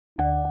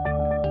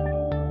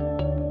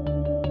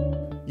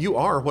You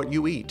are what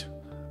you eat.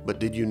 But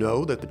did you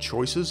know that the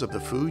choices of the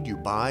food you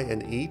buy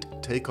and eat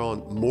take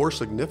on more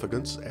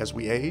significance as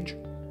we age?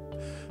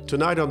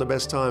 Tonight on The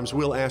Best Times,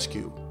 we'll ask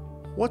you,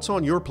 what's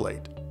on your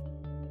plate?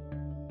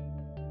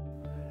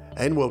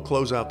 And we'll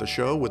close out the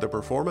show with a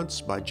performance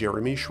by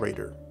Jeremy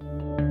Schrader.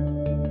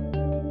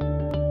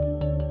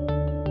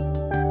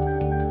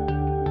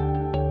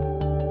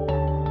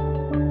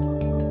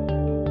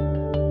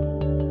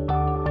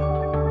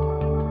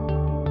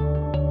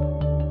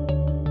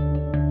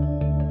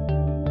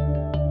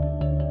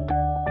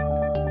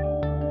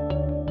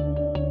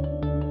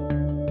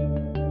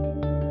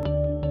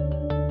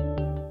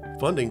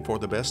 Funding for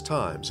The Best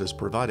Times is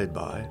provided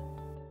by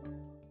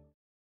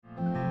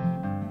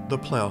the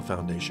Plow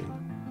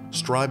Foundation,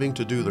 striving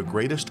to do the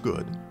greatest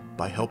good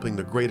by helping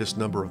the greatest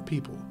number of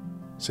people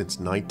since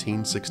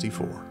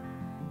 1964.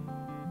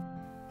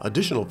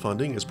 Additional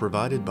funding is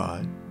provided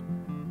by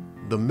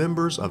the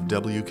members of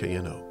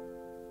WKNO.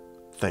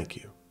 Thank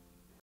you.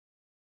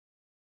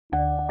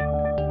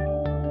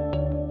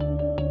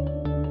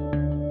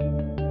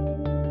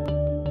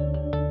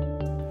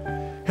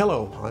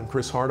 Hello, I'm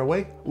Chris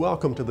Hardaway.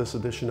 Welcome to this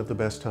edition of The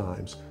Best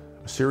Times,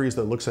 a series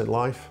that looks at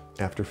life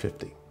after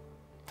 50.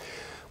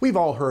 We've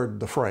all heard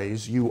the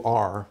phrase, you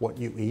are what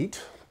you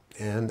eat,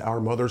 and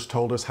our mothers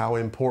told us how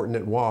important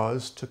it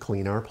was to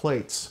clean our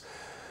plates.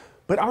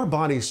 But our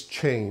bodies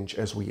change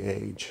as we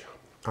age.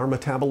 Our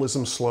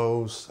metabolism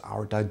slows,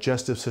 our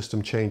digestive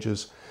system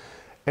changes,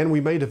 and we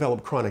may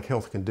develop chronic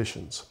health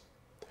conditions.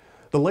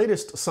 The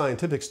latest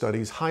scientific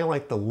studies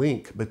highlight the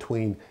link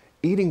between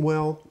eating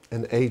well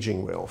and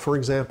aging well. For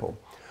example,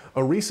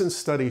 a recent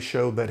study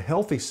showed that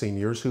healthy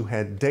seniors who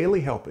had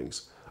daily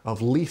helpings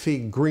of leafy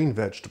green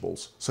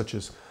vegetables, such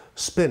as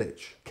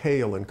spinach,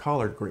 kale, and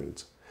collard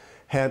greens,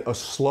 had a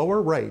slower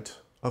rate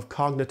of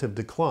cognitive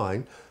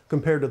decline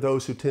compared to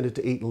those who tended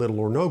to eat little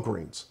or no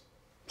greens.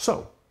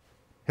 So,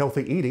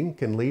 healthy eating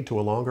can lead to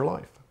a longer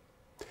life.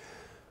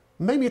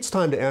 Maybe it's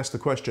time to ask the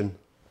question,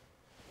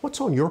 what's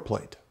on your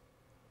plate?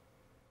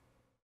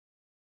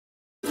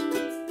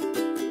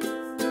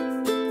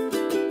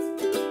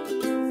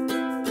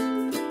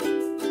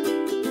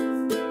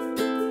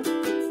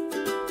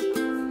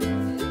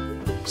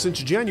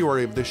 Since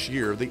January of this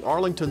year, the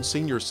Arlington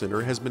Senior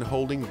Center has been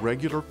holding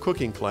regular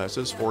cooking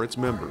classes for its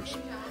members.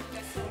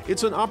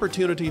 It's an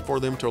opportunity for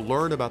them to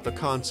learn about the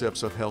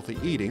concepts of healthy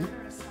eating,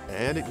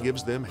 and it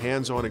gives them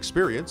hands-on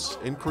experience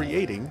in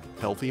creating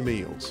healthy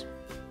meals.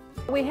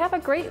 We have a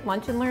great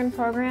Lunch and Learn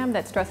program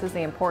that stresses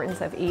the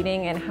importance of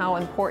eating and how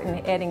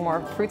important adding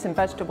more fruits and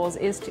vegetables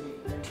is to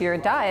your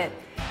diet,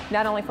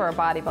 not only for our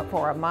body but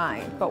for our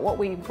mind. But what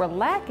we were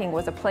lacking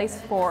was a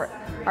place for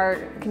our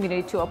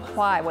community to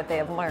apply what they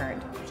have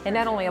learned. And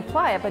not only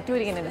apply it, but do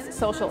it in a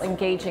social,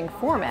 engaging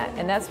format.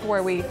 And that's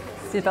where we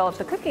develop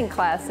the cooking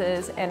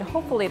classes, and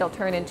hopefully it'll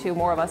turn into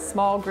more of a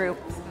small group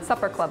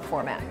supper club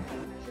format.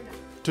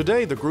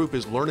 Today, the group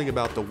is learning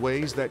about the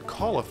ways that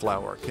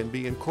cauliflower can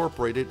be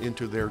incorporated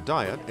into their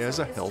diet as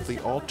a healthy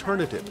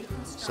alternative,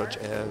 such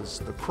as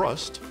the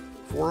crust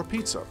for a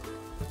pizza.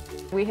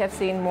 We have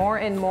seen more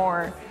and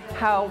more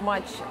how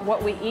much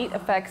what we eat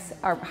affects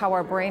how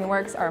our brain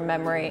works, our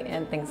memory,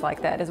 and things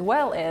like that, as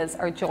well as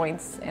our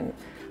joints and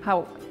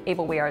how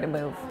able we are to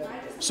move.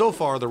 So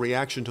far, the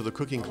reaction to the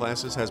cooking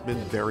classes has been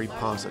very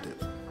positive.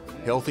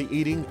 Healthy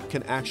eating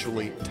can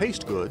actually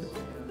taste good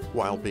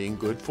while being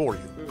good for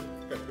you.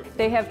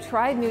 They have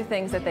tried new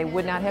things that they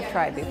would not have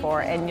tried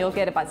before, and you'll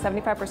get about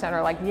 75%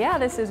 are like, yeah,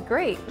 this is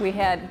great. We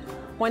had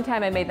one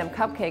time I made them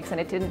cupcakes, and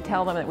it didn't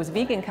tell them it was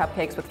vegan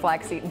cupcakes with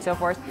flaxseed and so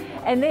forth,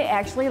 and they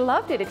actually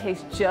loved it. It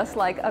tastes just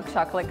like a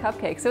chocolate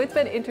cupcake. So it's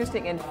been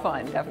interesting and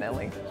fun,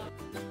 definitely.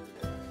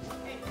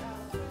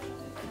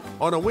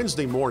 On a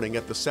Wednesday morning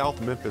at the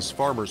South Memphis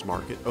Farmers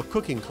Market, a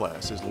cooking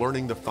class is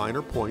learning the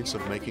finer points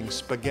of making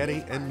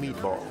spaghetti and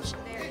meatballs.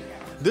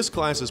 This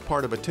class is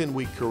part of a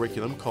 10-week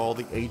curriculum called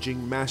the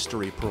Aging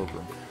Mastery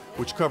Program,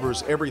 which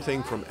covers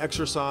everything from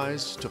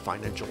exercise to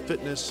financial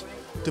fitness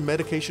to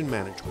medication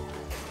management.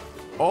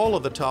 All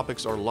of the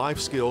topics are life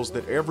skills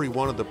that every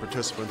one of the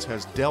participants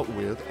has dealt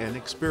with and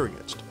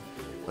experienced.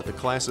 But the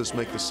classes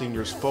make the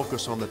seniors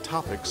focus on the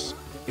topics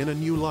in a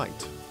new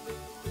light.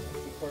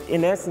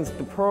 In essence,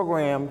 the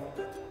program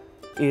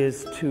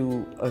is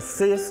to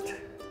assist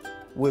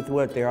with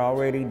what they're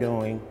already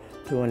doing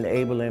to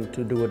enable them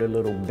to do it a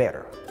little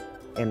better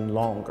and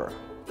longer.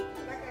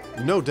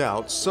 No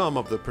doubt some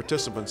of the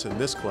participants in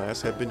this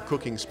class have been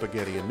cooking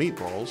spaghetti and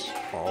meatballs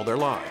all their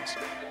lives.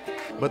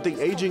 But the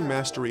Aging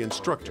Mastery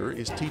instructor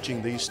is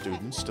teaching these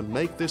students to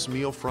make this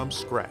meal from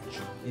scratch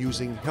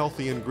using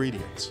healthy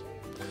ingredients.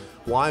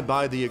 Why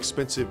buy the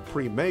expensive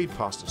pre-made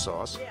pasta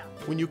sauce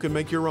when you can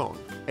make your own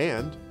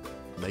and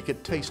make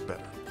it taste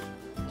better?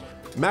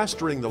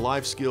 Mastering the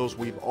life skills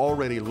we've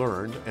already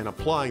learned and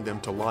applying them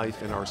to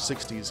life in our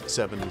 60s,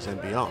 70s, and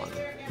beyond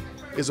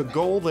is a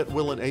goal that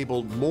will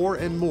enable more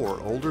and more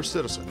older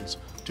citizens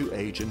to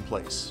age in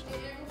place.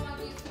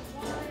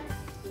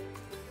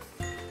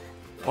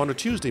 On a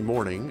Tuesday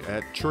morning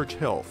at Church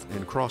Health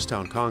in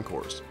Crosstown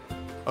Concourse,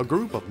 a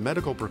group of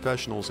medical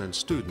professionals and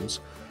students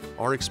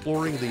are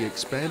exploring the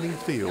expanding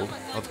field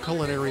of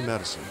culinary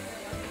medicine.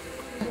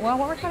 Well,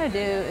 what we're trying to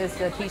do is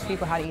to teach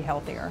people how to eat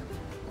healthier.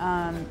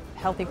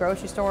 Healthy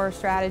grocery store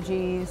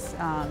strategies,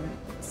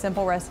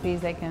 simple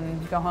recipes they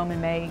can go home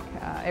and make,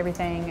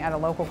 everything at a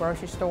local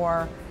grocery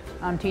store.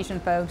 Teaching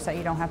folks that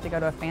you don't have to go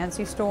to a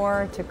fancy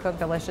store to cook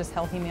delicious,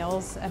 healthy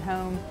meals at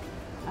home.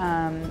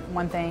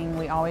 One thing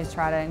we always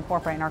try to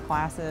incorporate in our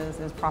classes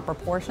is proper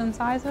portion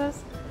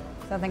sizes.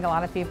 So I think a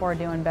lot of people are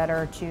doing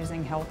better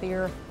choosing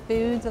healthier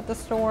foods at the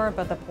store,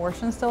 but the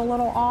portion's still a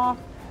little off.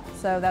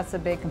 So that's a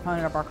big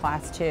component of our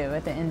class too.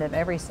 At the end of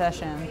every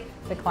session,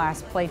 the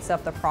class plates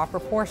up the proper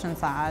portion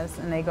size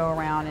and they go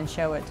around and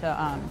show it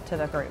to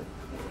the group.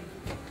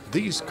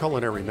 These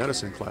culinary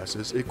medicine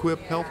classes equip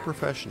health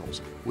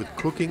professionals with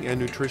cooking and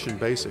nutrition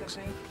basics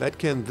that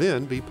can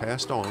then be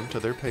passed on to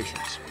their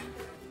patients.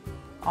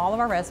 All of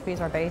our recipes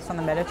are based on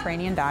the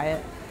Mediterranean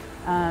diet,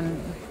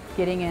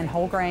 getting in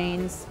whole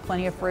grains,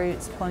 plenty of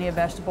fruits, plenty of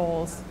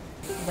vegetables,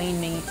 lean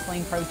meats,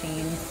 lean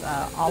proteins,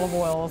 olive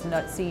oils,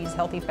 nuts, seeds,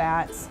 healthy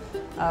fats,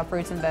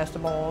 fruits and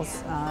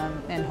vegetables,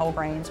 and whole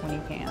grains when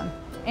you can.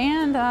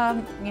 And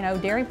you know,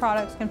 dairy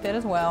products can fit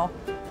as well,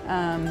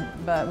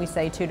 but we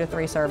say 2 to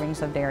 3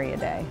 servings of dairy a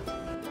day.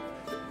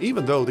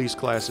 Even though these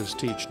classes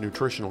teach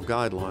nutritional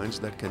guidelines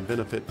that can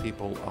benefit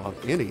people of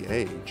any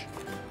age,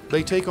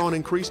 they take on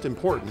increased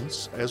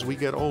importance as we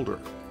get older.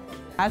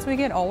 As we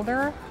get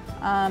older,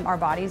 our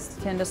bodies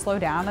tend to slow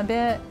down a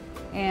bit,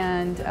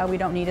 and we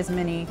don't need as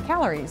many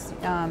calories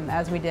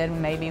as we did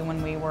maybe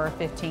when we were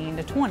 15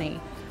 to 20.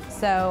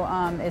 So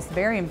it's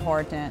very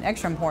important,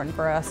 extra important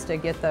for us to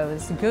get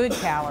those good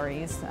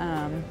calories,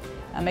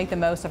 make the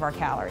most of our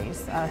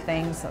calories.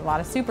 A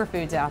lot of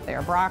superfoods out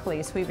there,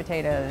 broccoli, sweet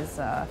potatoes,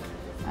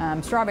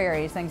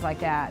 strawberries, things like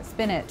that,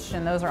 spinach,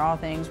 and those are all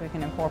things we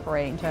can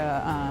incorporate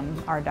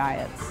into our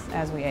diets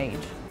as we age.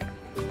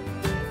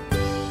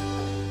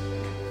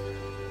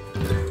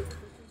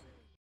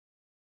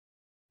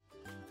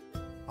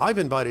 I've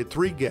invited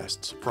 3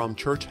 guests from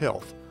Church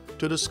Health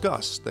to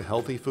discuss the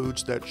healthy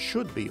foods that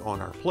should be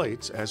on our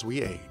plates as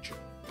we age.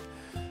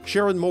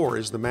 Sharon Moore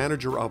is the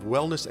Manager of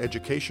Wellness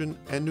Education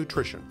and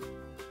Nutrition.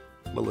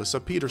 Melissa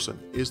Peterson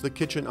is the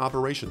Kitchen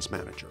Operations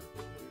Manager.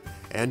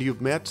 And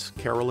you've met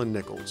Carolyn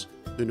Nichols,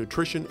 the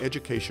Nutrition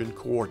Education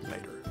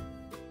Coordinator.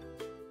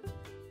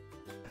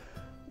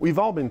 We've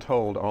all been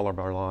told all of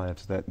our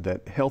lives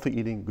that healthy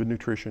eating, good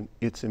nutrition,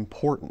 it's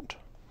important.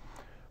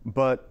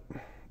 But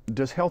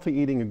does healthy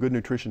eating and good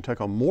nutrition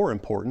take on more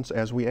importance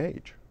as we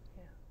age?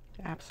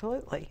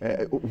 Absolutely.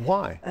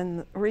 Why? And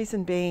the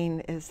reason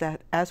being is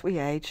that as we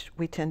age,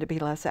 we tend to be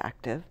less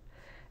active.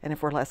 And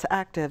if we're less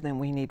active, then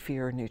we need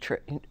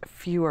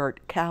fewer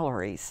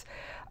calories.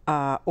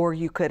 Or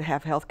you could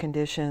have health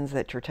conditions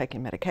that you're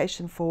taking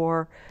medication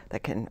for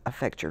that can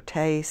affect your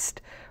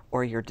taste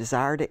or your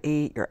desire to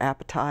eat, your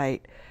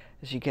appetite.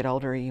 As you get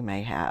older, you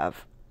may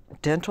have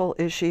dental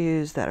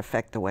issues that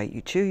affect the way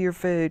you chew your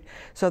food.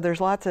 So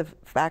there's lots of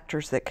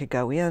factors that could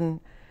go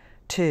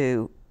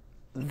into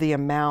the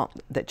amount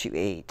that you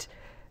eat.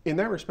 In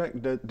that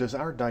respect, does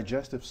our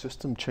digestive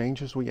system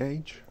change as we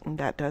age?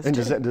 That does and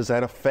too. Does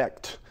that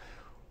affect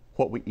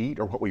what we eat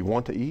or what we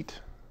want to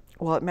eat?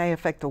 Well, it may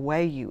affect the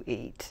way you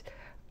eat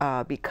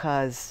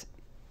because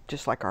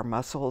just like our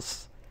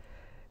muscles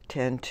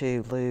tend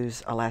to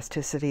lose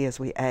elasticity as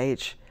we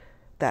age,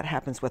 that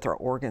happens with our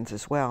organs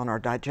as well. And our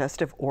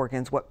digestive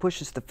organs, what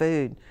pushes the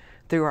food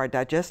through our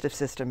digestive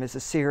system is a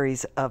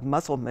series of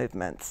muscle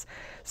movements.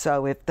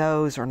 So if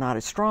those are not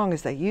as strong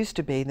as they used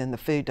to be, then the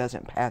food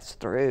doesn't pass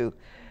through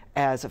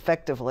as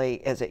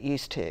effectively as it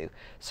used to.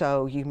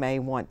 So you may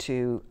want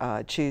to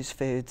choose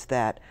foods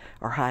that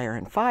are higher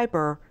in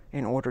fiber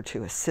in order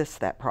to assist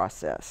that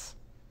process.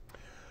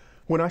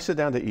 When I sit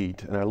down to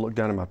eat and I look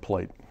down at my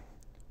plate,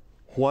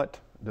 what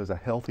does a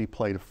healthy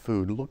plate of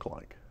food look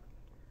like?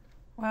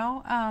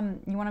 Well,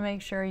 you want to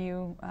make sure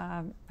you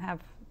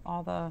have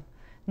all the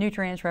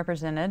nutrients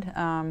represented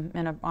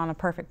on a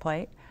perfect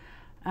plate.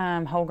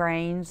 Whole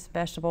grains,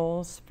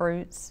 vegetables,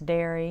 fruits,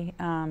 dairy,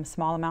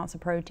 small amounts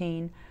of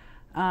protein.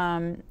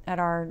 In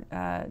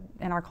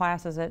our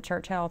classes at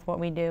Church Health, what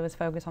we do is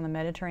focus on the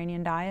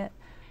Mediterranean diet,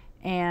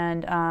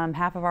 and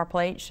half of our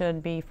plate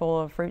should be full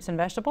of fruits and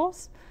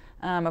vegetables.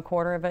 A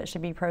quarter of it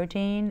should be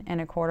protein,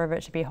 and a quarter of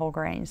it should be whole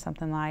grains,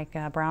 something like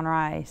brown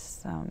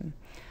rice,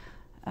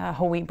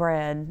 whole wheat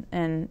bread,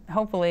 and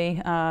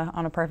hopefully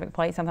on a perfect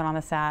plate, something on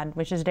the side,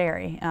 which is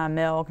dairy,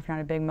 milk if you're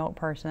not a big milk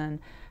person,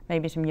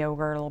 maybe some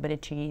yogurt, a little bit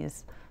of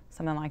cheese,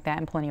 something like that,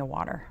 and plenty of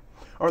water.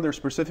 Are there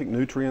specific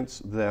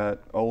nutrients that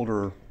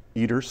older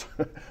eaters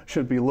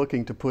should be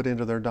looking to put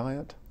into their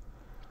diet?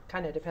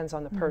 Kind of depends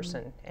on the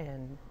person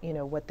and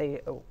what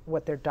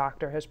their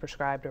doctor has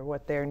prescribed or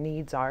what their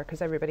needs are,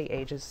 because everybody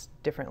ages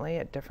differently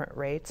at different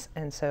rates,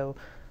 and so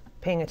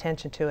paying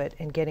attention to it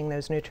and getting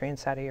those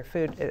nutrients out of your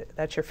food,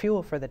 that's your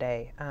fuel for the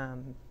day.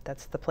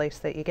 That's the place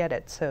that you get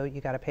it, so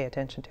you got to pay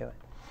attention to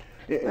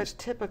it. But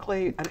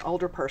typically an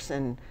older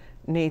person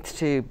needs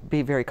to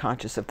be very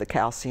conscious of the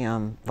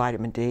calcium,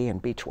 vitamin D,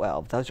 and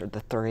B12. Those are the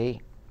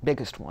 3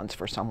 biggest ones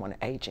for someone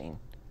aging.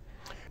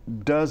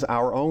 Does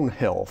our own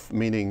health,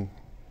 meaning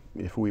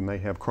if we may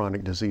have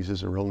chronic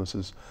diseases or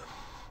illnesses,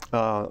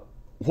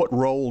 what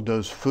role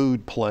does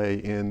food play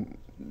in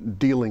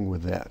dealing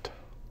with that?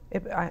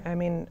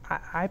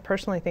 I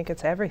personally think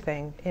it's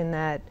everything, in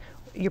that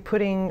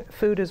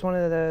food is one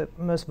of the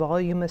most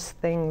voluminous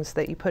things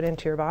that you put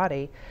into your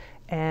body,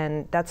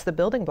 and that's the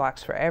building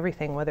blocks for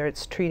everything, whether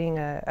it's treating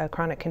a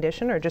chronic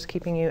condition or just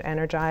keeping you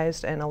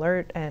energized and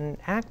alert and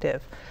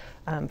active.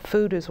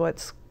 Food is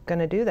what's going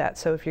to do that.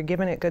 So if you're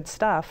giving it good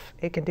stuff,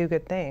 it can do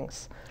good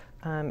things.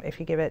 If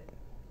you give it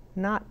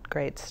not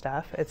great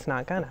stuff, it's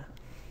not gonna.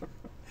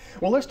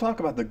 Well, let's talk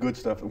about the good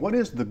stuff. What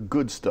is the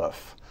good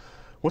stuff?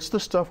 What's the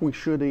stuff we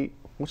should eat?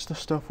 What's the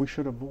stuff we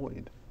should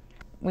avoid?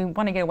 We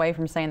want to get away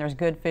from saying there's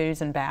good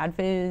foods and bad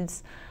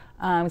foods,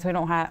 because we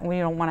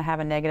don't want to have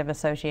a negative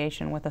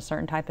association with a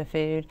certain type of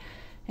food.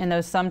 And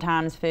those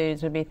sometimes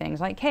foods would be things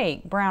like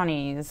cake,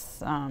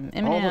 brownies,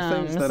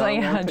 M&Ms,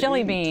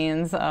 jelly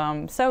beans,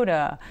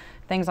 soda,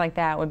 things like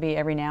that would be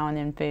every now and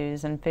then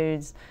foods. And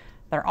foods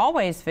that are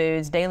always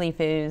foods, daily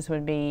foods,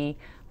 would be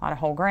a lot of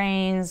whole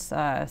grains,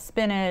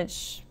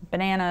 spinach,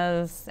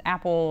 bananas,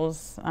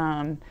 apples,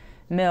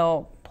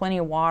 milk, plenty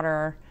of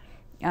water,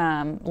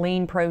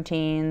 lean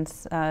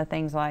proteins,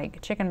 things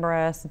like chicken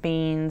breasts,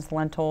 beans,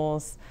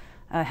 lentils,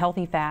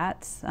 healthy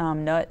fats,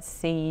 nuts,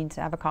 seeds,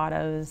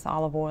 avocados,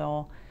 olive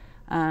oil,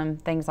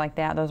 things like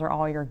that. Those are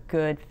all your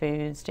good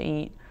foods to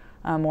eat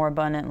more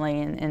abundantly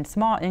in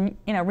small,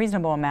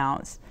 reasonable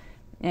amounts,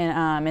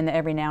 and the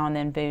every now and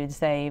then foods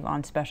save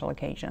on special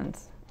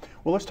occasions.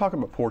 Well, let's talk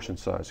about portion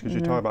size, because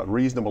you talk about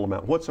reasonable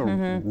amount. What's a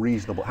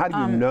reasonable? How do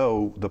you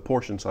know the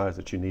portion size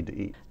that you need to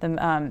eat?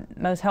 The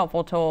most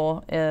helpful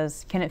tool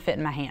is, can it fit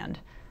in my hand?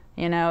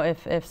 You know,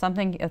 if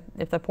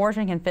the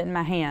portion can fit in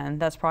my hand,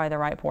 that's probably the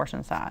right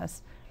portion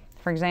size.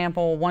 For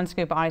example, 1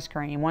 scoop of ice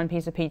cream, 1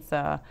 piece of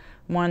pizza,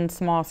 1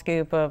 small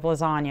scoop of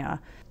lasagna.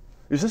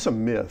 Is this a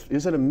myth?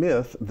 Is it a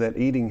myth that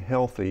eating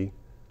healthy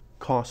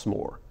costs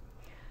more?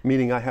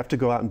 Meaning I have to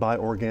go out and buy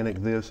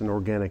organic this and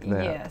organic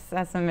that? Yes,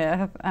 that's a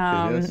myth.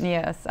 It is?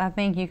 Yes, I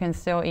think you can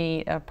still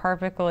eat a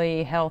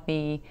perfectly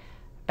healthy,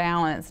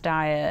 balanced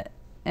diet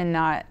and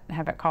not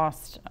have it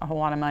cost a whole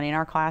lot of money. In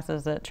our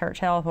classes at Church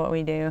Health, what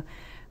we do,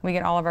 we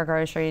get all of our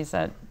groceries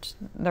at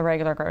the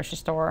regular grocery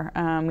store.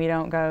 We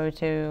don't go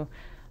to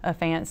a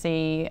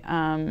fancy,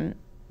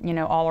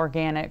 all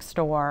organic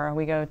store.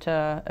 We go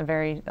to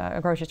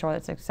a grocery store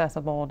that's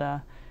accessible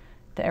to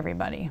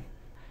everybody.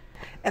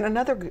 And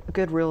another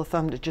good rule of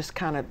thumb to just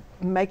kind of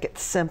make it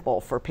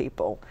simple for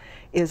people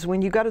is,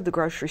 when you go to the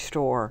grocery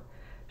store,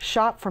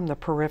 shop from the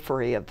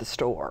periphery of the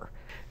store.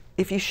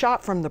 If you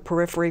shop from the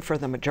periphery for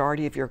the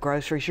majority of your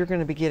groceries, you're going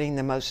to be getting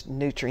the most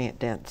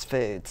nutrient-dense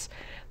foods.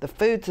 The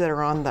foods that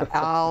are on the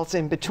aisles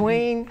in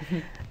between,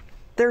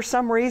 there's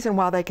some reason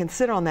why they can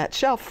sit on that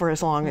shelf for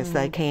as long as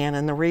they can,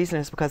 and the reason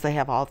is because they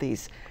have all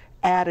these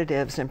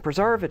additives and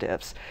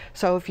preservatives.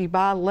 So if you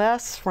buy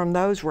less from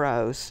those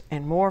rows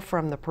and more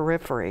from the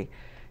periphery,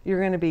 you're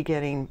going to be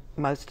getting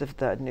most of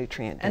the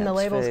nutrient-dense And the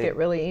labels food. get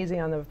really easy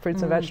on the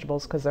fruits and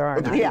vegetables, because there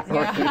are none. Yeah.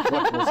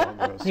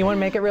 You want to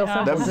make it real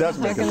simple? That does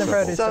make Stick it in the simple.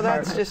 produce So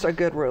department. that's just a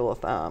good rule of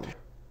thumb.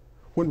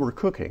 When we're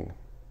cooking,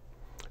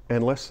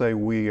 and let's say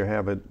we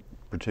have a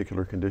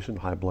particular condition,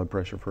 high blood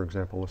pressure, for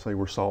example, let's say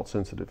we're salt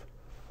sensitive.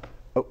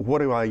 What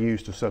do I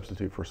use to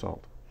substitute for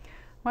salt?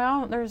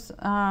 Well, there's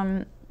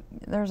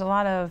a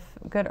lot of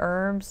good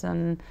herbs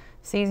and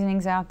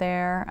seasonings out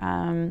there,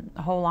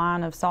 a whole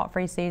line of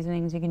salt-free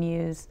seasonings you can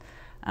use.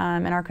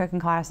 In our cooking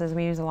classes,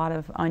 we use a lot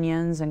of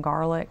onions and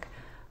garlic,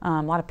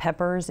 a lot of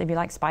peppers if you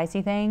like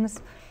spicy things.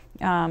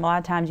 A lot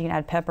of times you can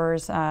add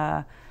peppers,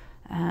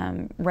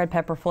 red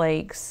pepper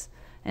flakes,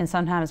 and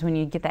sometimes when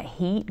you get that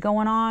heat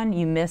going on,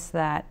 you miss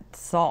that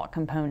salt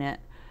component.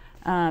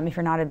 If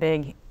you're not a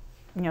big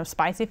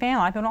spicy fan, a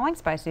lot of people don't like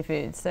spicy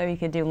foods, so you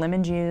could do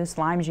lemon juice,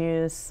 lime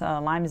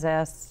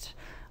zest,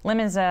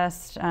 lemon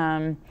zest,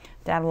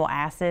 to add a little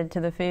acid to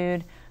the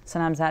food.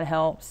 Sometimes that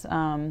helps,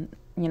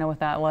 with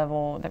that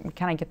level, that we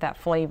kind of get that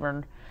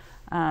flavored.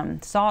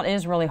 Salt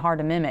is really hard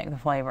to mimic the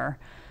flavor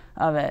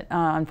of it,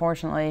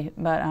 unfortunately,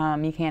 but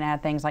you can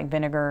add things like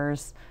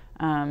vinegars,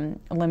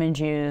 lemon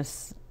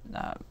juice.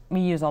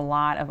 We use a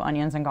lot of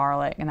onions and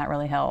garlic, and that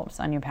really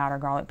helps. Onion powder,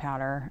 garlic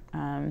powder,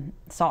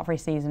 salt-free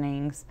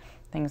seasonings,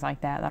 things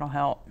like that, that'll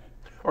help.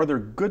 Are there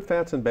good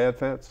fats and bad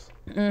fats?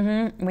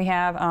 We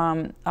have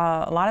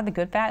a lot of the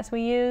good fats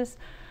we use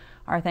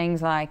are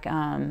things like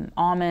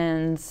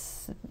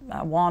almonds,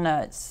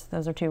 walnuts.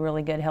 Those are 2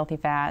 really good healthy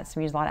fats.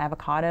 We use a lot of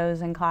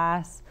avocados in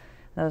class.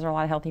 Those are a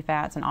lot of healthy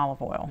fats, and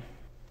olive oil.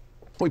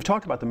 We've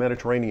talked about the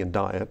Mediterranean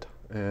diet,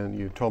 and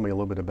you told me a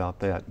little bit about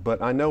that.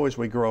 But I know as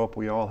we grow up,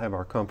 we all have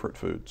our comfort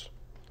foods.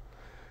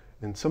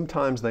 And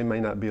sometimes they may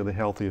not be the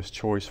healthiest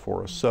choice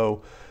for us.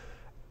 So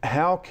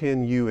how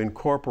can you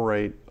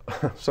incorporate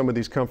some of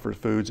these comfort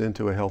foods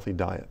into a healthy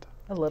diet?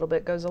 A little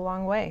bit goes a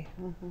long way.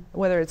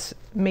 Whether it's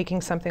making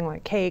something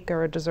like cake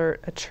or a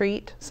dessert, a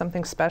treat,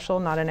 something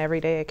special, not an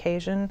everyday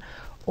occasion,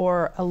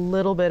 or a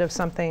little bit of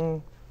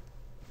something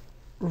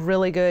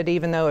really good,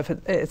 even though if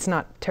it's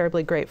not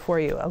terribly great for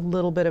you, a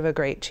little bit of a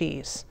great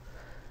cheese.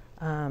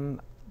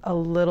 A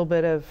little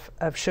bit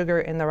of sugar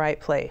in the right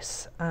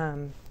place.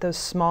 Those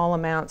small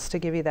amounts to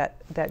give you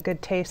that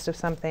good taste of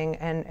something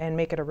and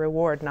make it a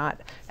reward, not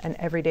an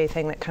everyday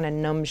thing that kind of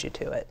numbs you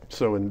to it.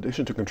 So in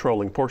addition to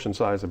controlling portion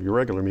size of your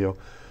regular meal,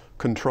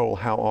 control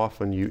how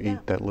often you eat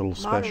that little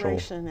special.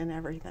 Moderation and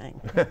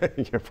everything.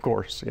 Yeah, of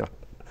course, yeah.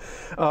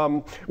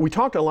 We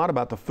talked a lot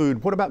about the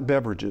food. What about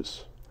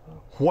beverages?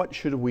 What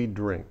should we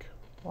drink?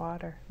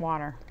 Water.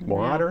 Water.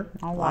 Water?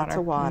 Yeah, all Lots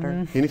of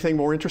water. Anything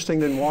more interesting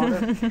than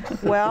water?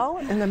 Well,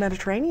 in the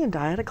Mediterranean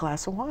diet, a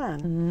glass of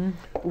wine.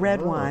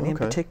 Red wine in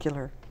okay.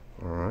 particular.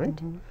 All right.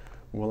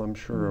 Well, I'm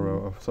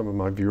sure some of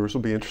my viewers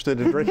will be interested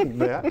in drinking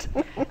that.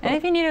 And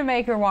if you need to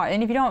make your water,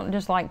 and if you don't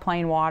just like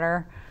plain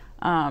water,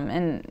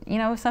 and you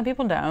know, some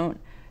people don't,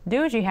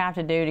 do what you have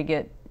to do to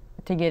get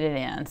it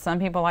in. Some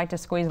people like to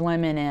squeeze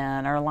lemon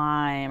in, or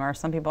lime, or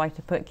some people like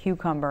to put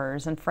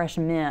cucumbers and fresh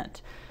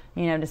mint,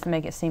 you know, just to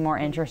make it seem more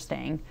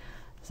interesting.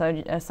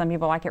 So some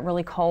people like it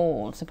really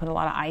cold, so put a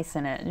lot of ice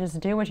in it. Just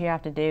do what you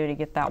have to do to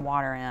get that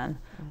water in,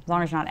 as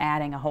long as you're not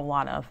adding a whole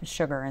lot of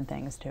sugar and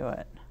things to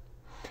it.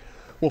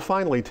 Well,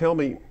 finally,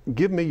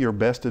 give me your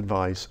best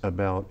advice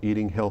about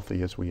eating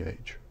healthy as we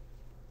age.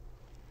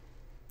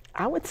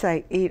 I would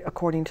say eat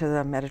according to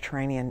the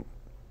Mediterranean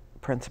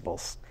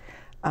principles.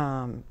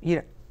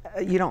 You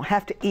don't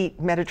have to eat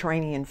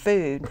Mediterranean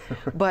food,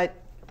 but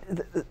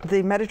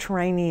the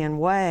Mediterranean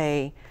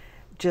way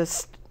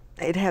there's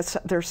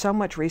so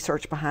much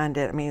research behind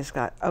it. I mean, it's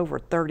got over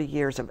 30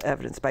 years of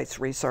evidence-based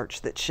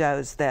research that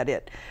shows that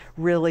it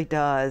really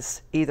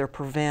does either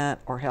prevent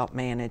or help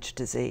manage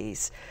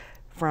disease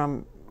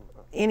from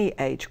any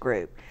age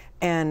group.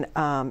 And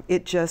all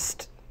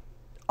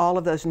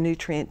of those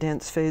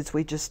nutrient-dense foods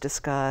we just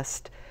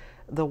discussed,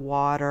 the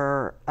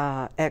water,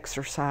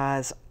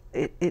 exercise,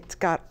 it's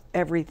got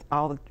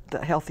all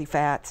the healthy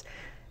fats.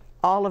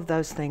 All of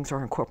those things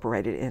are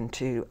incorporated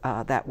into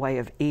that way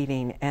of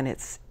eating, and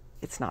it's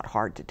not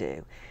hard to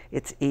do.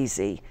 It's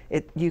easy.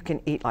 You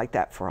can eat like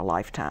that for a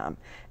lifetime,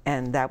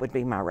 and that would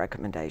be my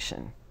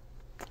recommendation.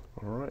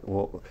 All right.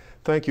 Well,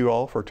 thank you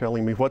all for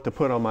telling me what to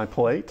put on my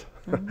plate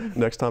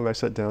next time I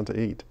sit down to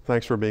eat.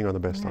 Thanks for being on The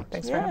Best Times.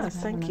 Thanks for having us.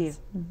 Thank you.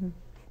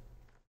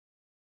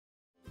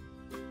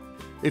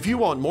 If you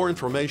want more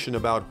information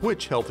about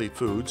which healthy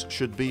foods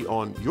should be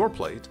on your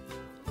plate,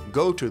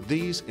 go to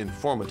these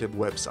informative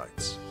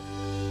websites.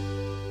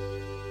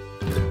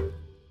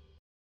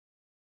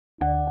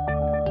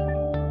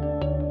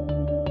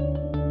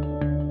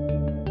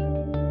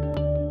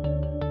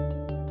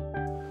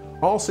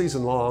 All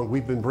season long,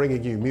 we've been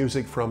bringing you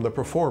music from the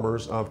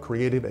performers of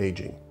Creative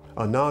Aging,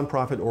 a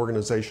nonprofit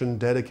organization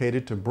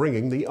dedicated to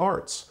bringing the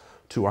arts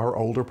to our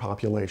older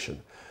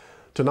population.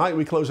 Tonight,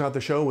 we close out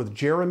the show with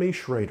Jeremy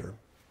Schrader.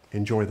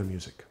 Enjoy the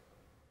music.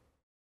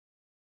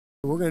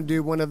 We're going to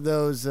do one of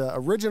those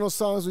original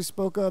songs we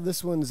spoke of.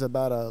 This one's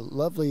about a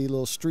lovely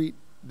little street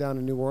down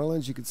in New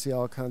Orleans. You can see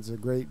all kinds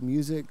of great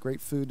music,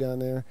 great food down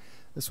there.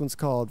 This one's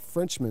called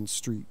Frenchman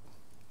Street.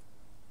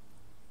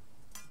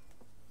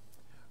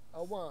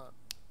 1,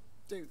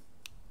 2,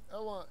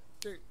 1,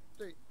 2,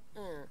 3.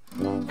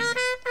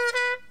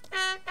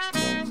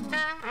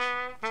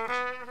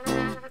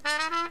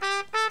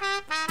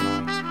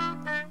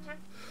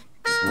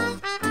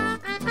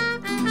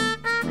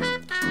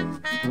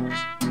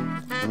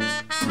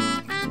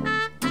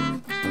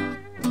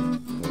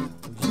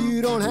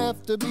 You don't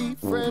have to be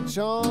French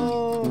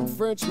on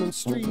Frenchman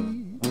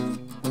Street.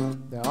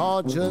 They're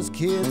all just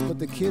kids, but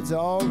the kids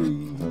all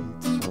read.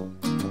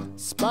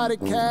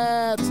 Spotted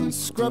cats and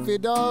scruffy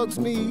dogs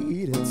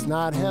meet. It's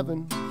not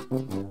heaven,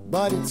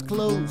 but it's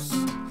close.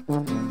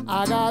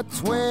 I got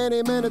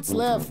 20 minutes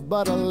left,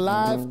 but a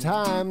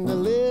lifetime to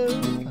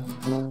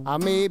live. I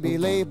may be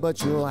late,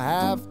 but you'll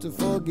have to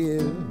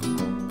forgive.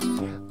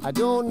 I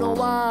don't know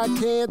why I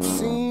can't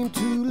seem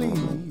to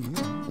leave.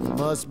 There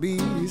must be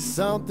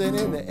something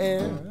in the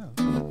air.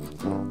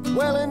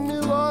 Well, in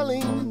New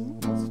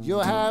Orleans,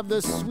 you'll have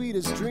the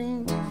sweetest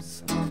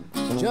dreams.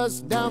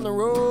 Just down the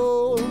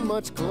road,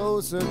 much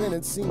closer than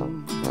it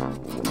seems.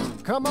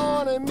 Come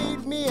on and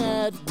meet me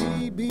at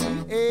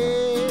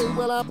BBA.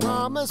 Well, I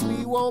promise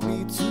we won't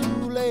be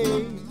too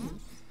late.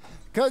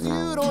 'Cause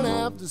you don't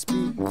have to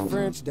speak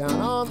French down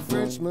on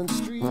Frenchman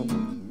Street.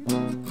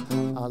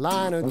 A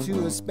line or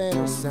two of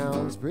Spanish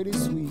sounds pretty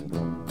sweet.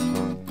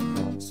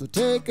 So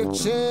take a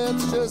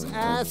chance, just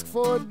ask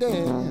for a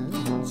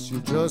dance. You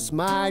just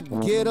might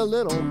get a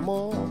little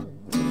more.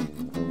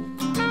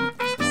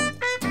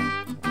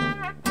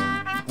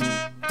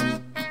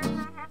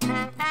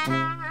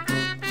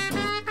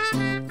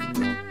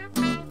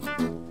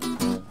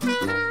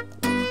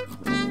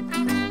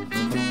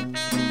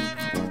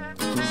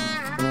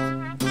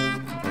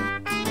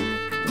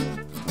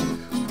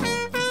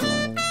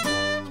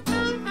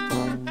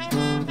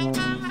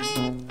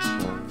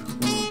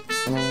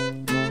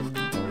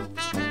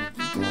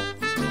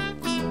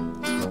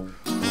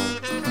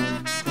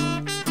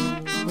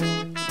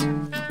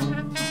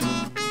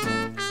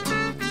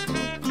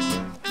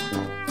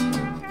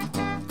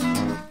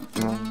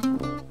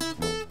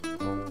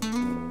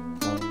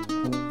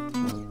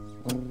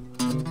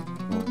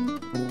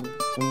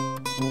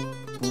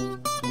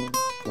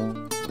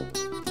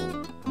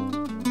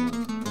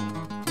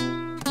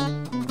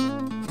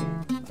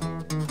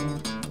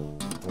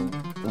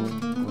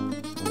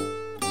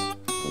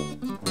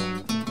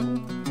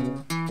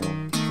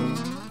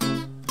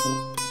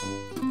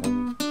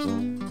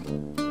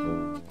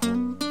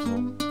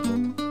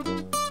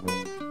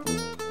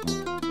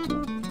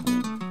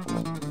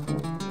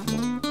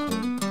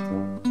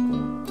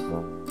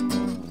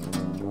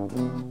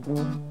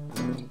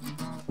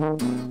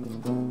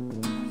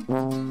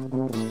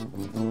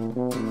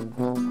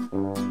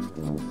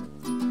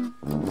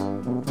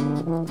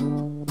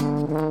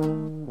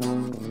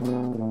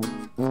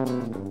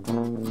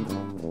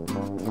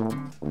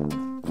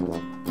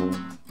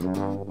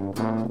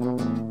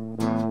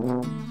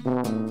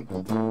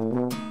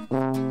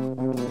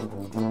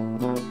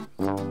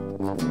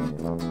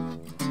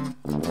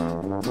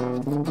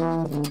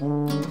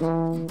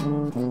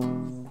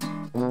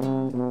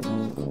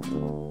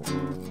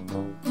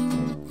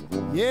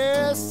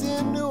 Yes,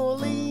 in New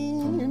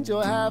Orleans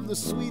you'll have the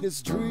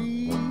sweetest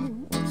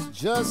dreams,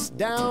 just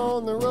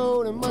down the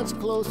road and much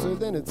closer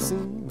than it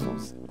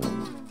seems.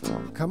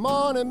 Come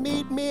on and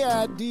meet me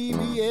at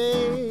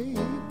DBA.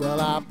 Well,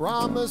 I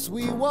promise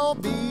we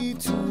won't be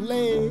too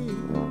late.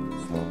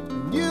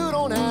 You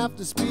don't have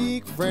to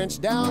speak French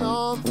down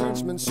on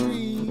Frenchman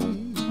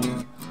Street,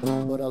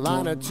 but a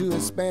line or two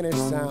of Spanish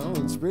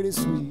sounds pretty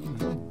sweet.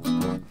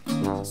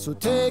 So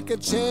take a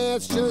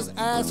chance, just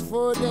ask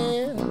for a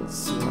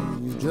dance.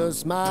 You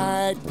just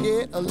might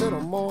get a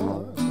little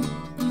more.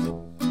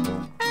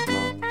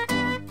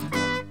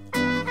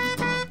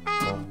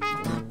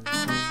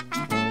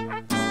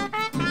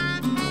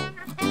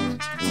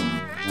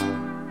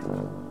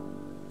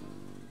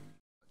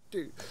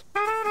 Dude.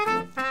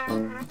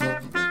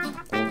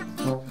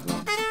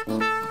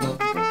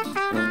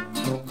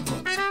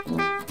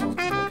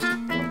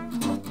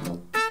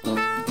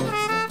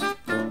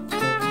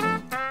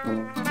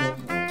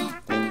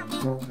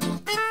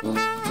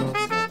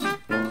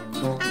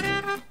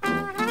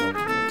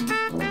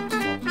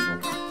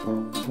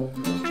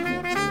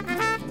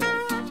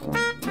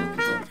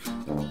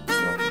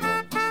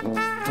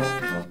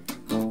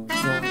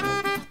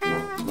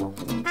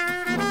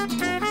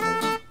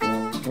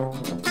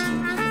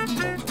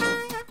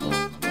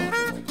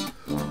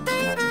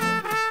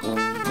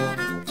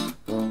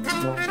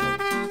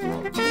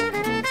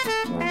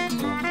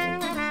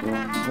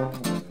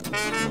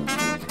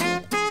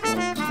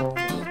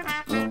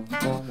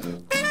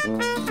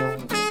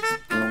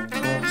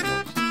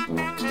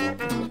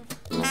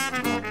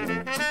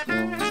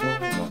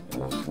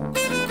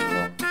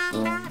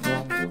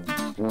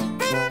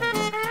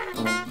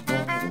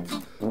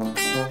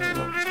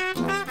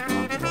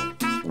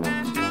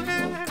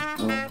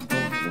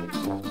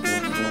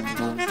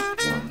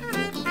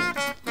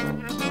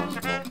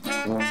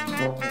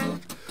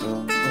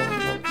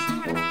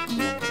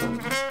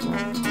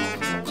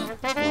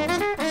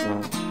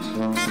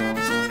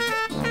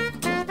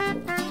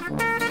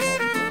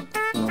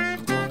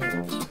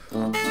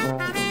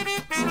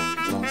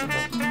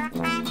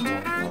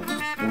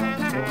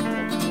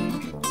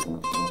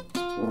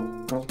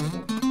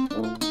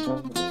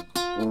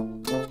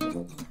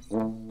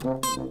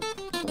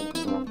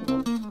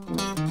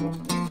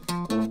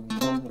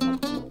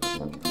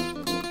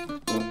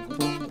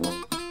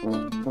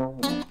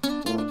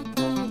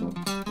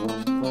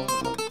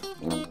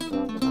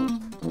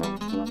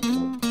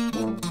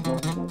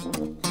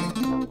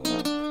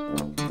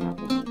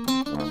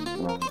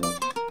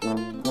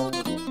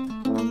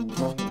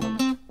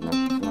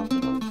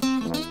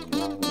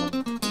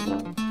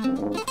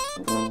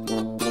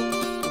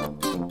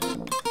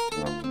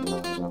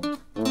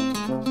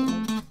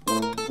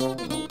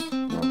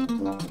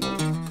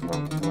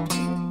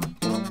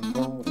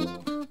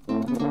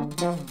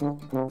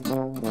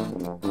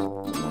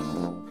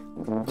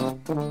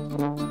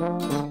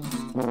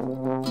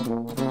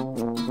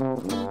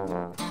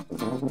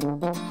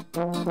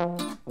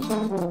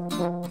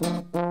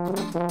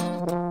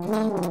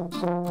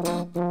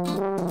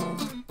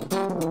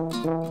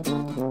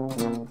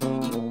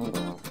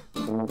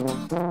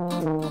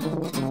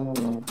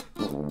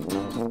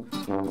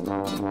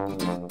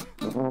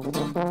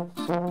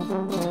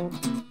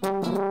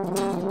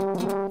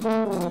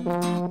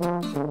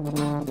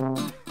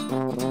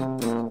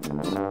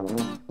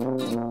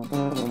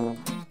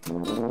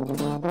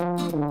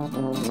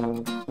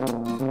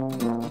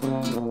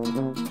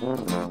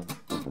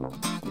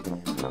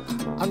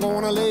 I'm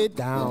gonna lay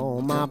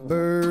down my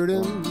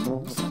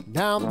burdens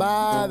down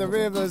by the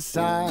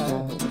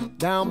riverside,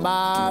 down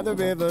by the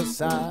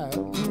riverside,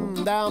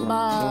 down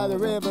by the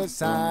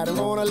riverside. I'm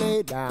gonna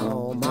lay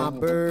down my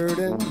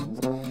burdens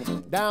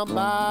down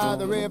by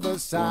the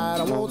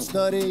riverside. I won't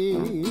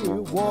study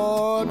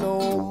war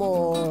no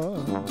more.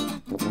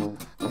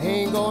 I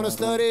ain't gonna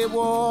study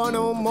war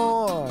no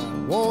more.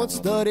 Won't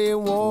study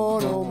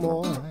war no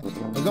more.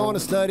 I'm gonna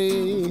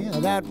study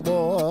that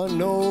war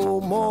no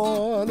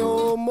more,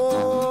 no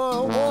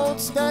more. Won't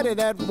study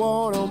that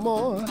war no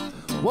more.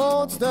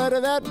 Won't study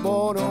that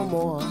war no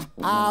more.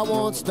 I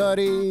won't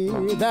study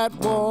that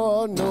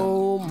war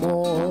no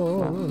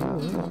more.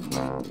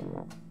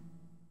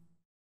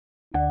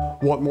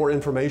 Want more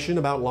information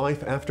about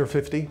life after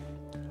 50?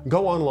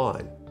 Go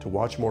online to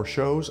watch more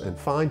shows and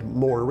find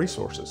more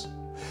resources.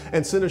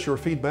 And send us your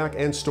feedback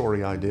and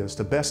story ideas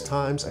to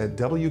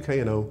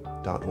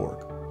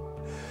besttimes@wkno.org.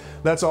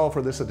 That's all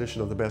for this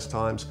edition of The Best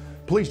Times.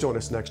 Please join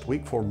us next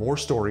week for more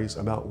stories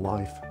about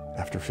life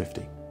after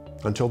 50.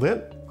 Until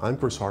then, I'm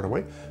Chris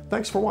Hardaway.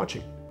 Thanks for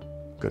watching.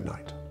 Good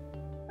night.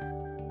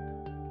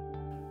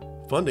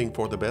 Funding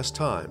for the Best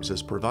Times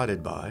is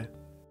provided by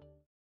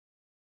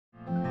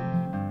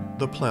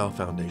the Plow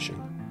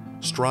Foundation,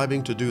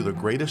 striving to do the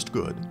greatest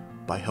good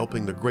by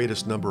helping the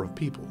greatest number of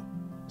people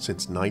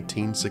since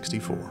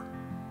 1964.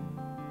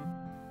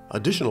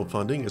 Additional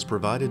funding is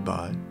provided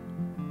by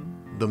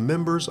the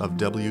members of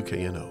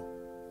WKNO.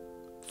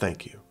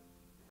 Thank you.